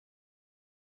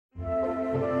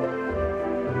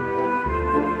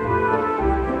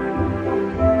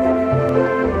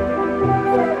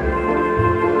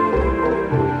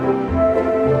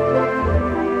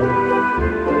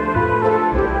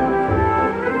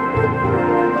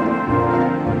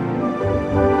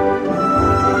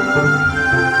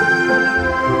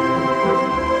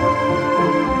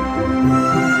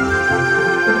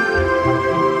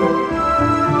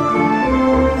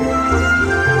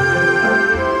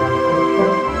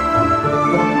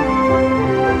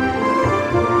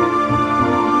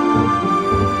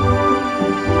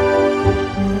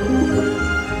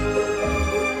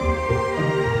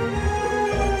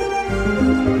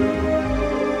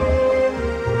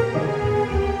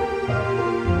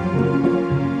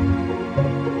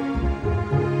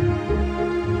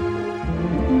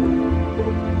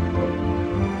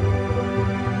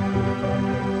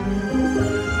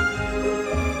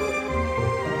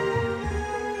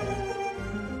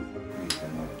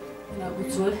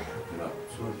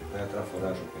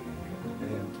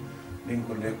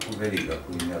lingurile cu veriga, cu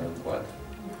inelul în coadă.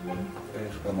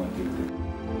 Deci cam motivul.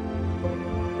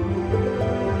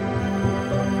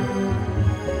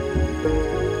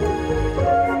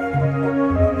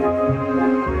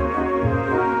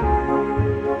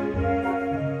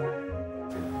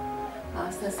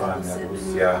 Spania,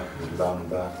 Rusia,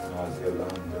 Irlanda, Noua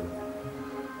Zeelandă,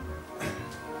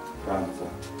 Franța.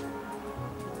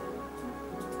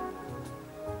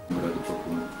 După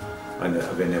cum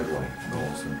avea nevoie,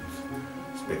 nouă sunt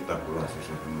spectaculoase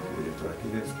și acum motive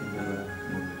practice, schimbe la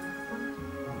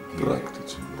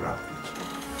practice.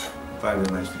 Faile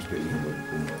mai știu niște linguri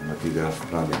cu motive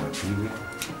astrale, motive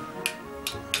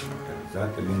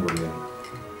organizate, lingurile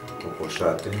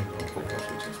cocoșate,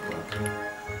 cocoșul ce spate.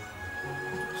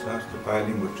 Și după aia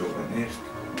linguri ciovănești,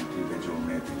 motive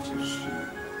geometrice și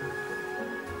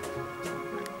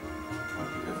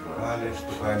motive florale și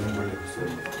după aia lingurile cu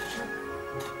semnifice.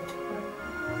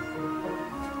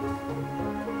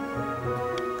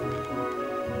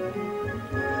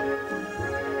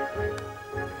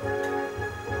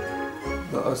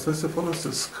 Da, astea se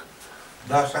folosesc.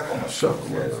 Da, și acum. Și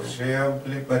acum, da. Și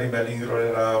mărimea lingurilor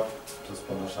era, să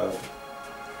spun așa,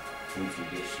 funcție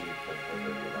de și